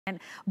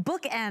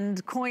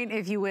bookend coin,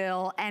 if you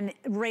will, and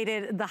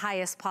rated the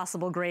highest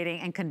possible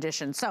grading and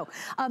condition. So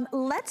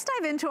let's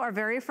dive into our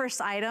very first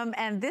item,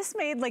 and this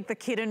made like the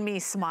kid in me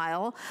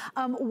smile.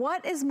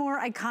 What is more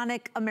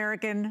iconic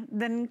American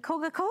than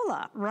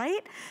Coca-Cola,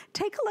 right?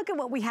 Take a look at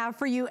what we have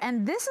for you,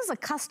 and this is a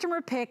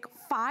customer pick,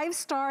 5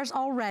 stars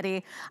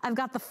already. I've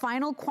got the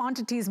final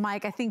quantities,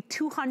 Mike. I think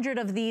 200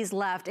 of these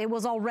left. It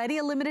was already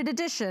a limited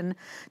edition,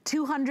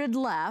 200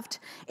 left.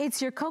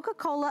 It's your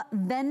Coca-Cola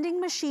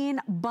vending machine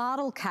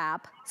bottle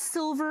cap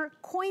silver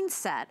coin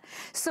set.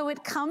 So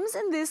it comes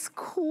in this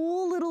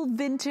cool little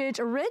vintage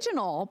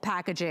original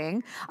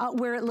packaging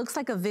where it looks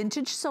like a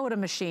vintage soda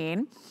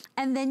machine.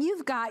 And then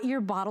you've got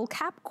your bottle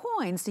cap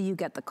coins. So you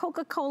get the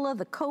Coca-Cola,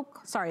 the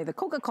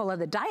Coca-Cola,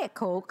 the Diet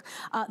Coke,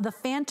 the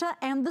Fanta,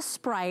 and the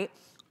Sprite.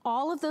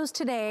 All of those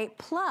today,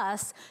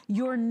 plus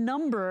your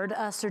numbered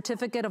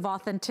certificate of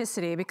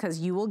authenticity, because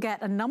you will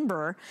get a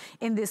number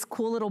in this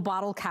cool little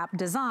bottle cap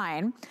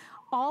design.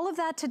 All of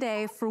that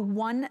today for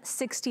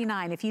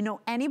 $169. If you know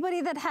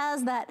anybody that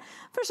has that,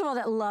 first of all,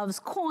 that loves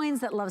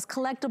coins, that loves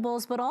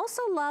collectibles, but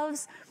also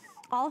loves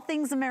all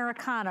things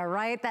Americana,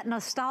 right? That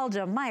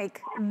nostalgia.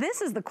 Mike,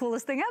 this is the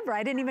coolest thing ever.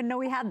 I didn't even know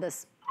we had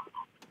this.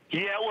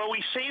 Yeah, well,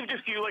 we saved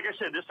a few. Like I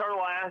said, these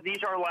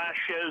are our last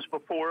shows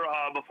before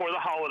the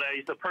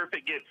holidays. The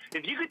perfect gift.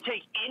 If you could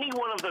take any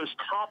one of those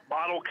top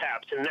bottle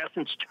caps and, in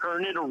essence,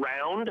 turn it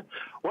around,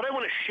 what I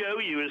want to show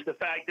you is the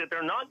fact that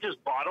they're not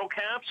just bottle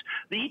caps.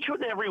 Each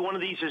and every one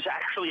of these is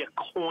actually a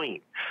coin.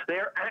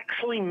 They're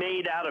actually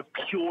made out of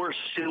pure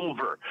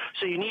silver.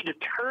 So you need to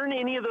turn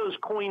any of those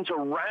coins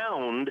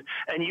around,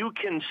 and you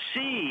can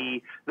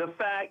see the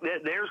fact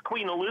that there's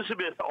Queen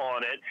Elizabeth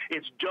on it.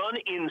 It's done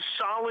in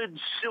solid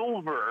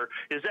silver.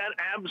 Is that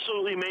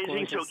absolutely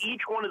amazing? Gorgeous. So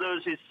each one of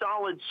those is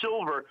solid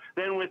silver,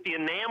 then with the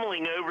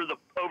enameling over the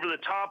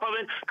top of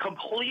it,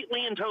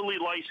 completely and totally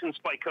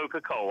licensed by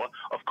Coca-Cola,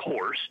 of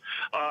course,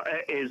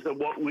 is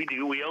what we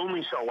do. We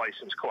only sell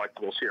licensed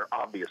collectibles here,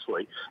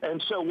 obviously.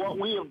 And so what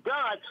we have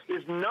got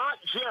is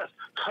not just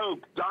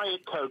Coke,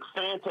 Diet Coke,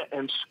 Fanta,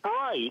 and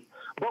Sprite,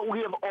 but we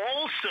have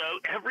also,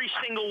 every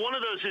single one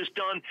of those is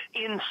done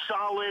in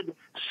solid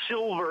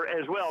silver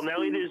as well.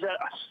 Now, it is a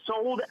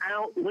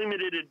sold-out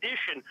limited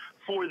edition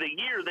for the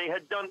year. They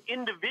had done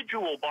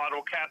individual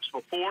bottle caps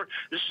before.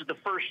 This is the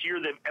first year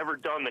they've ever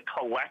done the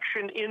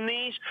collection in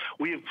these.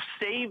 We have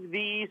saved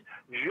these,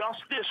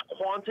 just this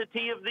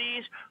quantity of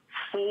these,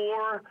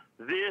 for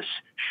this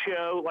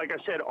show. Like I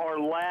said, our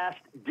last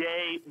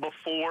day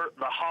before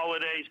the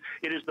holidays.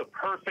 It is the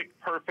perfect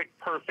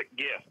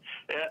gift.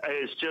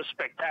 It's just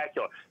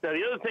spectacular. Now,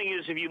 the other thing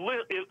is,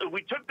 if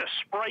we took the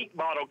Sprite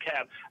bottle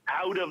cap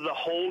out of the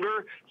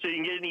holder, so you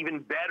can get an even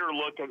better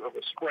look at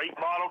the Sprite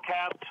bottle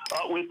cap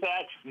with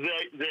that,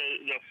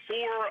 the 4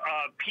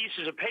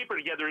 pieces of paper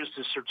together is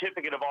the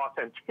certificate of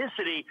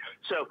authenticity.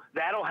 So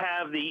that'll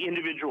have the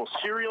individual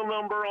serial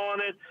number on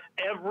it.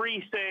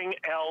 Everything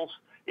else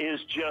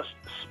is just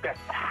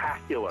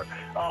spectacular.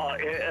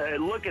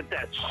 Look at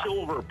that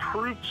silver,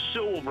 proof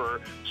silver,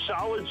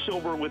 solid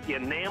silver with the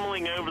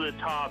enameling over the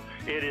top.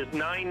 It is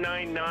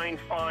 $9.99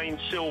 fine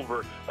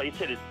silver. Like I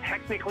said, it's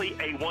technically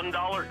a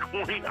 $1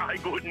 coin. I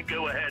wouldn't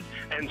go ahead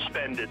and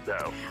spend it,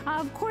 though.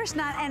 Of course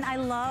not, and I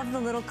love the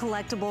little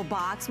collectible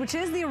box, which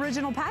is the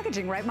original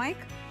packaging, right, Mike?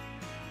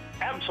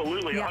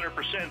 Absolutely,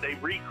 100%. They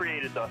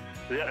recreated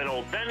an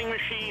old vending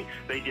machine.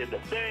 They did the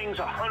things,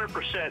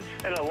 100%.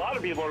 And a lot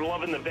of people are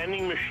loving the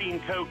vending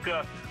machine, Coke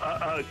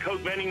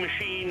vending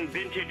machine,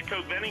 vintage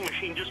Coke vending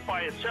machine just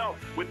by itself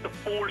with the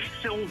 4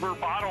 silver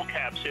bottle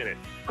caps in it.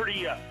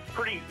 Pretty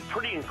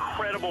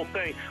incredible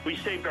thing. We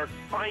saved our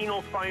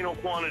final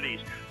quantities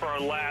for our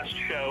last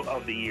show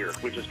of the year,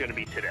 which is going to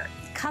be today.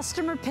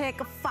 Customer pick,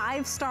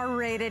 5-star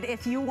rated.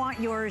 If you want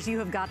yours, you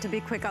have got to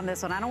be quick on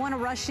this one. I don't want to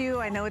rush you.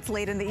 I know it's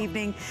late in the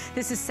evening.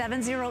 This is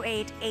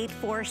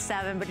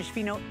 708-847, but if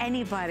you know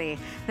anybody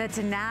that's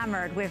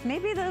enamored with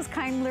maybe those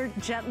kinder,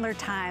 gentler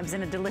times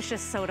and a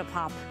delicious soda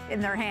pop in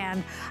their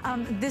hand,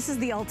 this is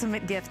the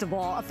ultimate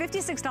giftable.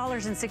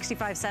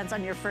 $56.65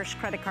 on your first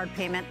credit card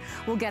payment.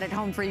 We'll get it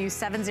home for you.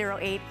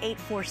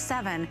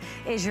 708-847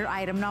 is your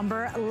item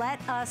number.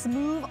 Let us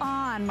move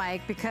on,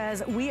 Mike,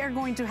 because we are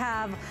going to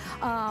have,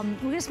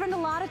 we're going to spend a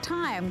lot of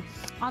time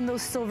on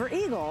those silver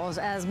eagles,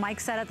 as Mike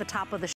said at the top of the show.